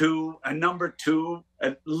two, a number two,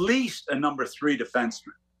 at least a number three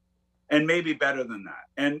defenseman. and maybe better than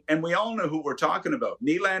that. And we all know who we're talking about.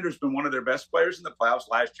 Nylander's been one of their best players in the playoffs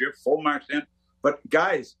last year, full marks in. But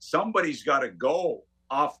guys, somebody's got to go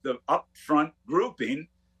off the upfront grouping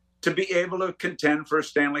to be able to contend for a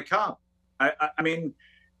Stanley Cup. I mean,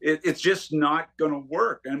 it's just not going to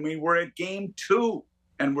work. I mean, we're at game 2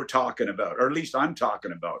 and we're talking about, or at least I'm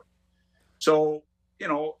talking about it. So, you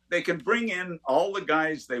know, they can bring in all the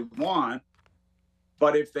guys they want,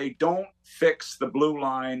 but if they don't fix the blue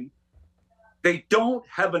line, they don't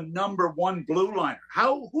have a number 1 blue liner.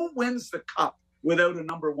 Who wins the cup without a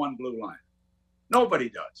number 1 blue line? Nobody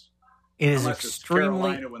does. It is Unless extremely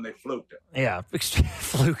it's Carolina when they fluked it. Yeah,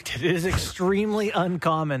 fluked it. It is extremely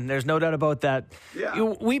uncommon. There's no doubt about that.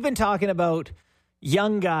 Yeah. We've been talking about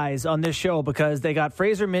young guys on this show because they got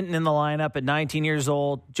Fraser Minton in the lineup at 19 years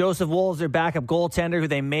old. Joseph Woll's their backup goaltender who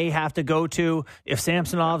they may have to go to if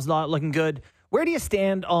Samsonov's not looking good. Where do you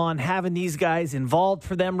stand on having these guys involved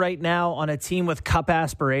for them right now on a team with cup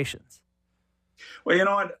aspirations? Well, you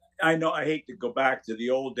know what? I know I hate to go back to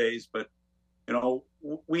the old days, but, you know,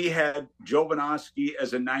 we had Jovanovski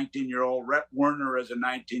as a 19-year-old, Rhett Werner as a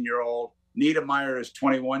 19-year-old, Niedermayer as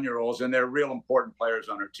 21-year-olds, and they're real important players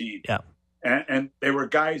on our team. Yeah. And they were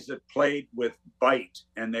guys that played with bite,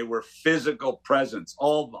 and they were physical presence,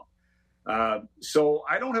 all of them. So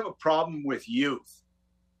I don't have a problem with youth.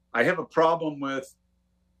 I have a problem with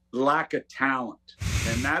lack of talent.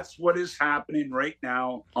 And that's what is happening right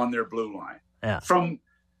now on their blue line. Yeah. From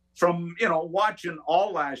you know, watching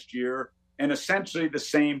all last year and essentially the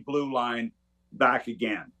same blue line back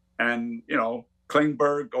again. And, you know,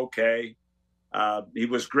 Klingberg, okay. He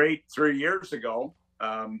was great 3 years ago.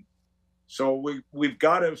 So we've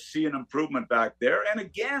got to see an improvement back there. And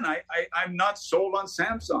again, I'm not sold on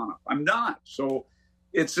Samsonov. I'm not. So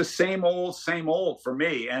it's the same old for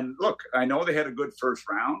me. And look, I know they had a good first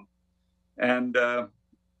round. And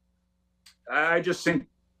I just think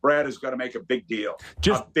Brad has got to make a big deal.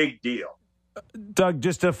 A big deal. Doug,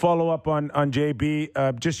 just to follow up on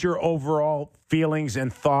JB, just your overall feelings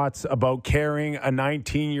and thoughts about carrying a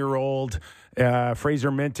 19-year-old.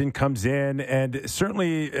 Fraser Minton comes in and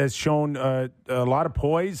certainly has shown a lot of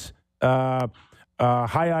poise, high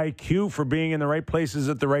IQ for being in the right places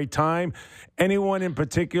at the right time. Anyone in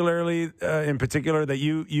particular that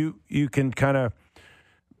you can kind of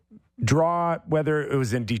draw, whether it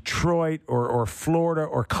was in Detroit or Florida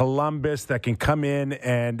or Columbus, that can come in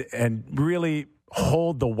and really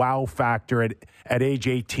hold the wow factor at age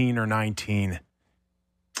 18 or 19?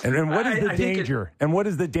 And what is the danger? And what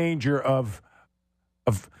is the danger of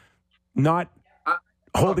not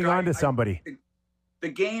holding on to somebody? The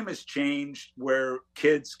game has changed where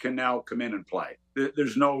kids can now come in and play.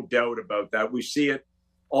 There's no doubt about that. We see it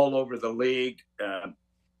all over the league.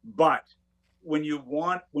 But when you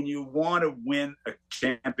want to win a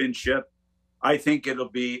championship, I think it'll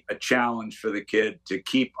be a challenge for the kid to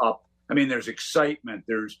keep up. I mean, there's excitement.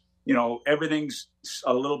 There's, you know, everything's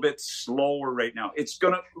a little bit slower right now. It's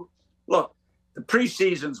going to look, the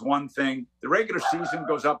preseason's one thing. The regular season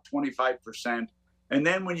goes up 25%. And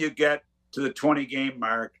then when you get to the 20-game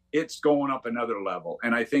mark, it's going up another level.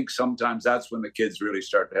 And I think sometimes that's when the kids really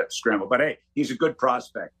start to have to scramble. But, hey, he's a good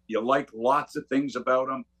prospect. You like lots of things about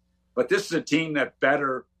him. But this is a team that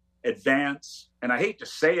better advance. And I hate to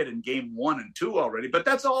say it in game 1 and 2 already, but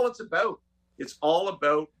that's all it's about. It's all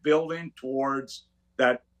about building towards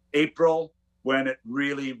that April when it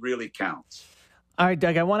really, really counts. All right,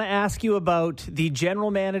 Doug, I want to ask you about the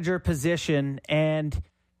general manager position, and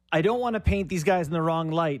I don't want to paint these guys in the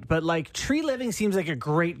wrong light, but like Tree Living seems like a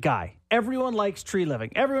great guy. Everyone likes Tree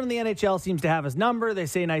Living. Everyone in the NHL seems to have his number. They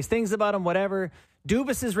say nice things about him, whatever.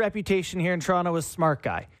 Dubas's reputation here in Toronto was smart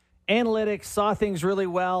guy. Analytics, saw things really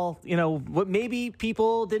well. You know, maybe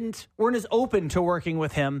people weren't as open to working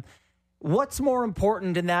with him. What's more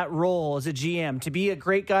important in that role as a GM, to be a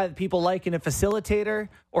great guy that people like and a facilitator,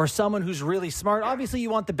 or someone who's really smart? Obviously,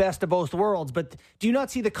 you want the best of both worlds, but do you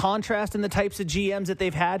not see the contrast in the types of GMs that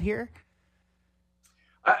they've had here?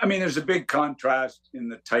 I mean, there's a big contrast in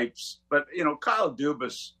the types, but, you know, Kyle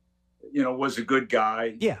Dubas, you know, was a good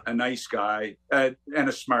guy, a nice guy, and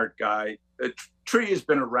a smart guy. Tree has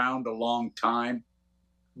been around a long time,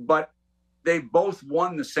 but they both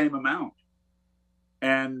won the same amount.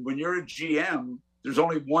 And when you're a GM, there's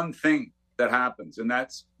only one thing that happens, and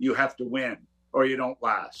that's you have to win or you don't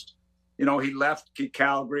last. You know, he left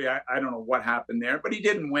Calgary. I don't know what happened there, but he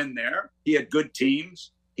didn't win there. He had good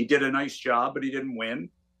teams. He did a nice job, but he didn't win.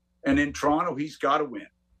 And in Toronto, he's got to win.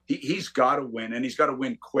 He's got to win, and he's got to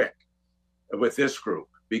win quick with this group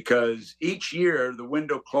because each year the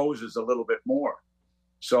window closes a little bit more.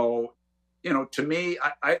 So, you know, to me,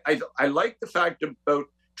 I like the fact about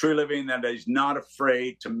Treliving that he's not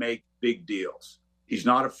afraid to make big deals. He's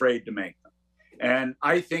not afraid to make them. And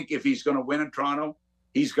I think if he's going to win in Toronto,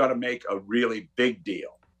 he's got to make a really big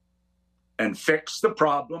deal and fix the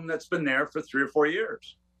problem that's been there for 3 or 4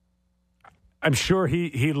 years. I'm sure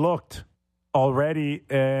he looked already,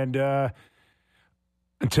 and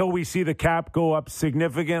until we see the cap go up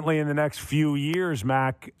significantly in the next few years,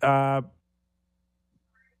 Mac, are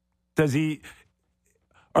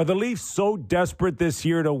the Leafs so desperate this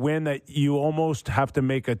year to win that you almost have to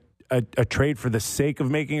make a trade for the sake of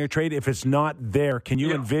making a trade? If it's not there, can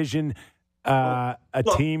you envision a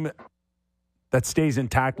team that stays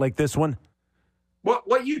intact like this one?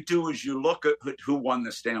 What you do is you look at who won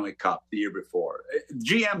the Stanley Cup the year before.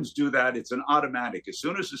 GMs do that. It's an automatic. As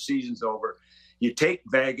soon as the season's over, you take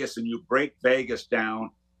Vegas and you break Vegas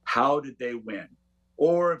down. How did they win?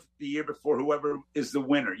 Or if the year before, whoever is the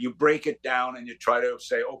winner, you break it down and you try to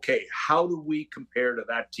say, okay, how do we compare to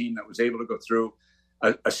that team that was able to go through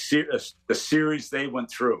the series they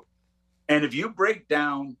went through? And if you break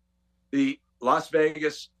down the Las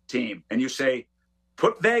Vegas team and you say,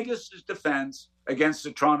 put Vegas's defense against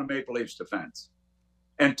the Toronto Maple Leafs defense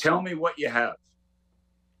and tell me what you have.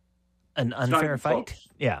 An unfair fight? Close.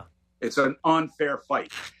 Yeah. It's an unfair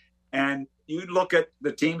fight. And you look at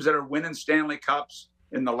the teams that are winning Stanley Cups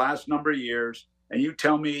in the last number of years, and you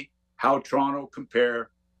tell me how Toronto compare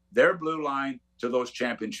their blue line to those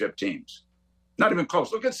championship teams. Not even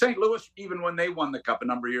close. Look at St. Louis, even when they won the Cup a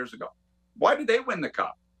number of years ago. Why did they win the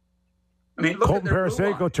Cup? I mean, look Colton at their blue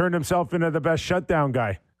line. Parasenko turned himself into the best shutdown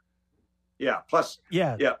guy. Yeah, plus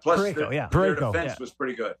their defense was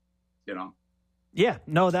pretty good, you know. Yeah,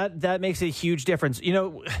 no, that makes a huge difference. You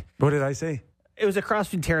know, what did I say? It was a cross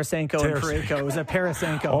between Tarasenko and Parayko. It was a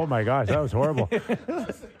Parasenko. Oh my gosh, that was horrible.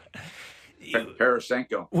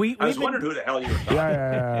 Parasenko. I was wondering who the hell you were talking.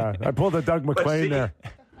 Yeah. I pulled a Doug McLean there.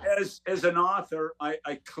 As an author, I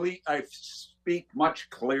speak much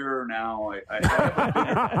clearer now.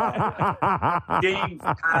 James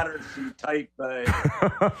Patterson type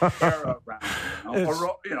era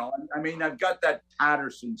around. I mean, I've got that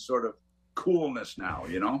Patterson sort of coolness now,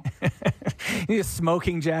 you know. You need a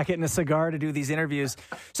smoking jacket and a cigar to do these interviews.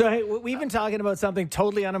 So, hey, we've been talking about something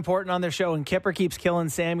totally unimportant on their show, and Kipper keeps killing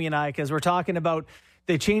Sammy and I because we're talking about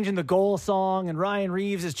they changing the goal song, and Ryan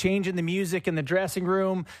Reeves is changing the music in the dressing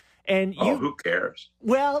room. And who cares?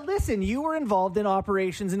 Well, listen, you were involved in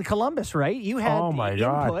operations in Columbus, right? You had input.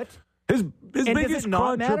 God. His biggest does it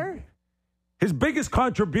not matter? His biggest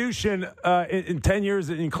contribution in 10 years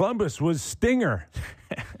in Columbus was Stinger.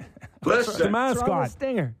 Listen, the mascot.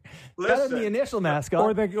 Stinger. Better than the initial mascot.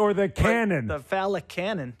 Or the cannon. The phallic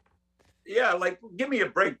cannon. Yeah, like, give me a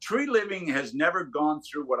break. Treliving has never gone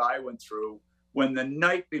through what I went through when the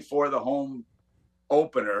night before the home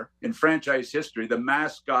opener in franchise history, the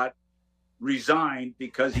mascot resigned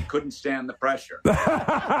because he couldn't stand the pressure.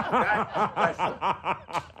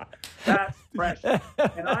 That's pressure.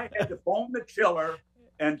 And I had to phone the chiller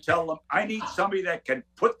and tell them, I need somebody that can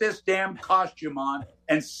put this damn costume on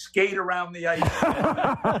and skate around the ice.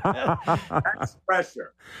 That's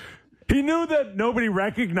pressure. He knew that nobody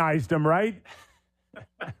recognized him, right?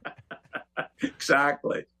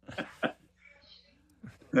 Exactly.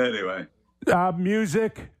 Anyway.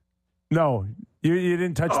 Music? No. You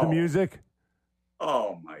didn't touch the music?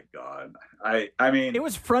 Oh, my God. I mean... It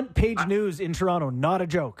was front page news in Toronto, not a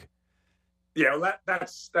joke. Yeah, well,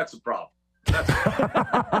 that's a problem.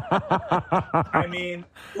 I mean,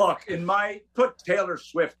 look, put Taylor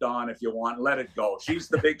Swift on if you want. Let it go. She's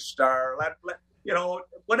the big star. Let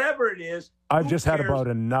whatever it is. I've just had about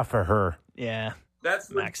enough of her. Yeah.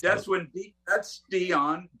 That's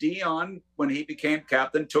Dion. Dion, when he became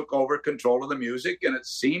captain, took over control of the music, and it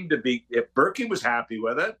seemed to be, if Berkey was happy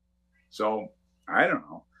with it. So I don't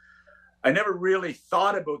know. I never really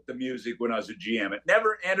thought about the music when I was a GM. It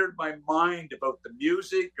never entered my mind about the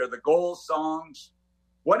music or the goal songs.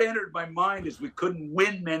 What entered my mind is we couldn't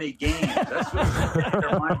win many games. That's what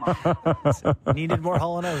entered my mind. Needed more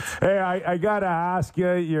Hall & Oates. Hey, I got to ask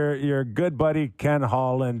you, your good buddy Ken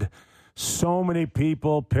Holland, so many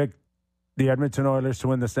people picked the Edmonton Oilers to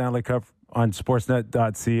win the Stanley Cup on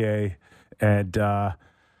Sportsnet.ca. And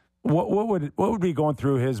what would be going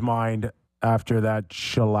through his mind after that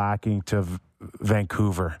shellacking to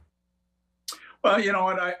Vancouver? Well, you know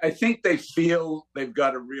what? I think they feel they've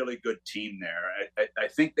got a really good team there. I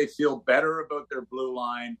think they feel better about their blue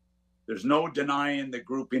line. There's no denying the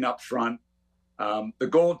grouping up front. The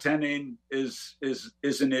goaltending is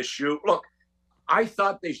an issue. Look, I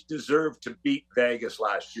thought they deserved to beat Vegas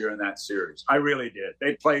last year in that series. I really did.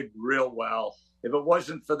 They played real well. If it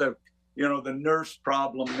wasn't for the the Nurse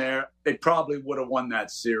problem there, they probably would have won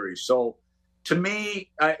that series. So to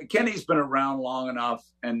me, Kenny's been around long enough,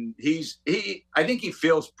 and I think he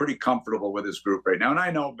feels pretty comfortable with his group right now. And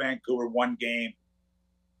I know Vancouver, one game,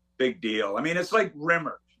 big deal. I mean, it's like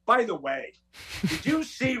Rimmer. By the way, did you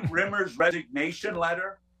see Rimmer's resignation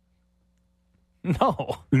letter?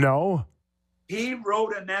 No. He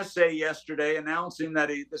wrote an essay yesterday announcing that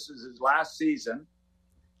this is his last season.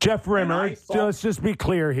 Jeff Rimmer, let's just be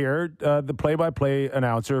clear here. The play-by-play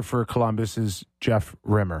announcer for Columbus is Jeff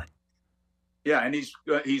Rimmer. Yeah, and he's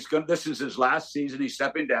going. This is his last season. He's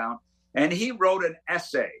stepping down, and he wrote an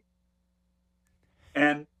essay,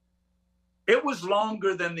 and it was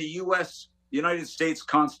longer than the United States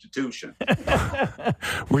Constitution.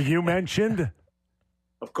 Were you mentioned?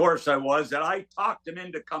 Of course, I was, and I talked him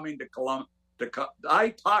into coming to Columbus.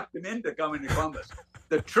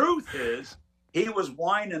 The truth is, he was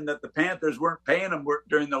whining that the Panthers weren't paying him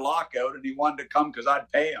during the lockout, and he wanted to come because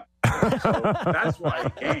I'd pay him. So that's why he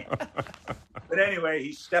came. But anyway,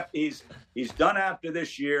 he's done after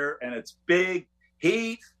this year, and it's big.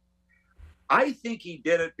 I think he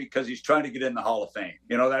did it because he's trying to get in the Hall of Fame.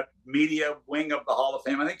 That media wing of the Hall of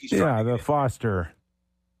Fame. I think he's trying to get Foster.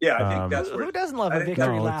 Yeah, I think that's who doesn't love a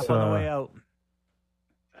victory lap on the way out?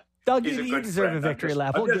 Doug, you deserve a victory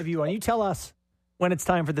lap. We'll give you one. You tell us when it's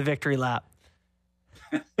time for the victory lap.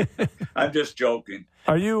 I'm just joking.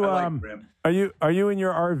 Are you are you in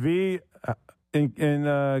your RV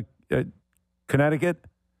in Connecticut?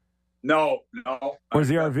 No. Where's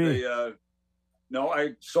the RV? No,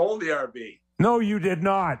 I sold the RV. No, you did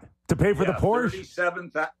not. To pay for the Porsche?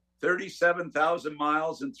 37,000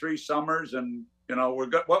 miles in 3 summers, and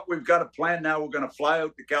we've got a plan now. We're going to fly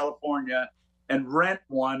out to California and rent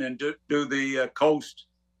one and do the coast.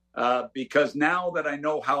 Because now that I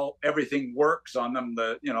know how everything works on them,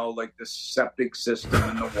 like the septic system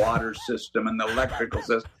and the water system and the electrical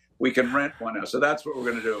system, we can rent one now. So that's what we're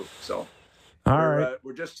going to do. So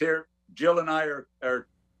we're just here. Jill and I are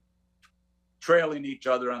trailing each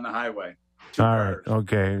other on the highway. All right.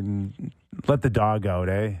 Okay. Let the dog out,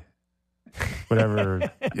 eh?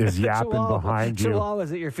 Whatever is yapping behind you.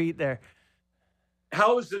 Chihuahua's at your feet there.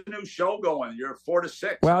 How is the new show going? You're 4 to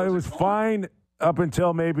 6. Well, it was fine up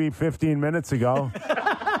until maybe 15 minutes ago.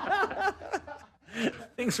 I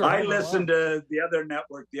listened to the other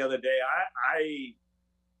network the other day.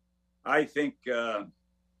 I think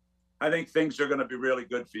things are going to be really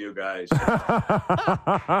good for you guys.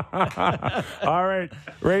 All right.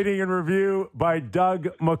 Rating and review by Doug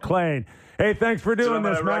MacLean. Hey, thanks for doing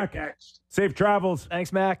this, Mac. Next. Safe travels.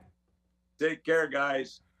 Thanks, Mac. Take care,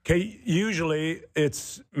 guys. Okay, usually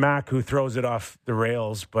it's Mac who throws it off the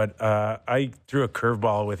rails, but I threw a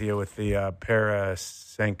curveball with you with the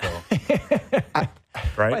Tarasenko.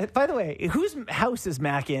 Right? By the way, whose house is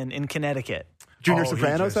Mac in Connecticut? Junior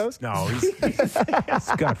Soprano's house? No, he's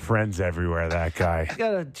got friends everywhere, that guy. He's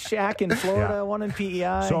got a shack in Florida, one in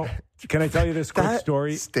PEI. So, can I tell you this quick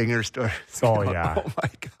story? Stinger story. Oh, yeah. Oh, my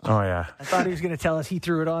God. Oh, yeah. I thought he was going to tell us he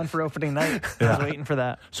threw it on for opening night. I was waiting for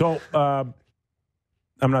that. So, I'm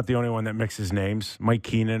not the only one that mixes names. Mike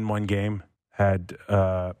Keenan, one game, had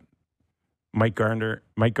Mike Gartner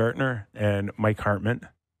and Mike Hartman.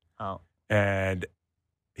 Oh. And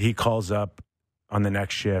he calls up on the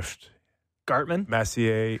next shift. Gartman?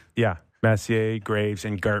 Messier, Graves,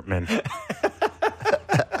 and Gartman.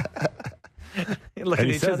 And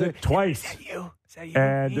he says other. it twice. Is that you?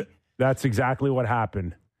 And that's exactly what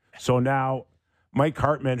happened. So now Mike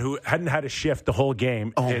Hartman, who hadn't had a shift the whole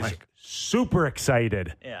game, is super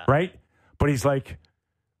excited, right? But he's like,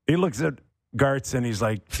 he looks at Gartz and he's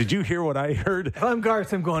like, did you hear what I heard? If I'm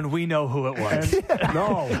Gartz, I'm going, we know who it was. And,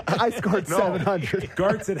 no. I scored 700.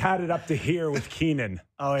 Gartz had it up to here with Keenan.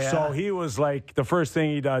 Oh, yeah. So he was like, the first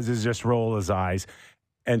thing he does is just roll his eyes.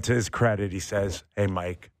 And to his credit, he says, hey,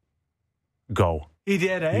 Mike, go. He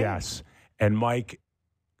did, eh? Yes. And Mike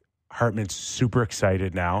Hartman's super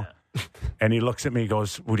excited now. Yeah. And he looks at me and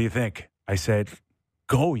goes, what do you think? I said,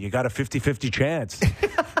 go. You got a 50-50 chance.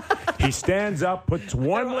 He stands up, puts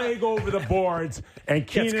one leg over the boards, and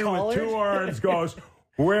Keenan with 2 arms goes,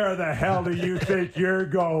 where the hell do you think you're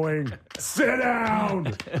going? Sit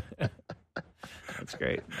down. That's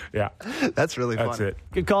great. Yeah. That's really fun. That's it.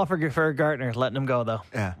 Good call for Gartner, letting him go, though.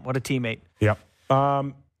 Yeah. What a teammate. Yep.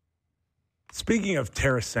 Speaking of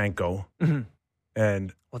Tarasenko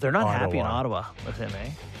and well, they're not Ottawa, happy in Ottawa with him, eh?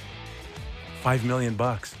 $5 million.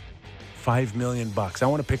 $5 million. I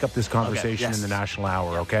want to pick up this conversation in the National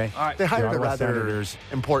Hour, okay? All right. They hired a Ottawa rather Senators.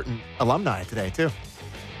 important alumni today, too.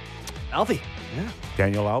 Alfie. Yeah.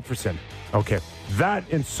 Daniel Alfredsson. Okay. That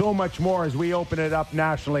and so much more as we open it up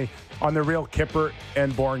nationally on the Real Kipper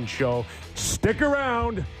and Bourne Show. Stick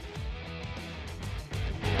around.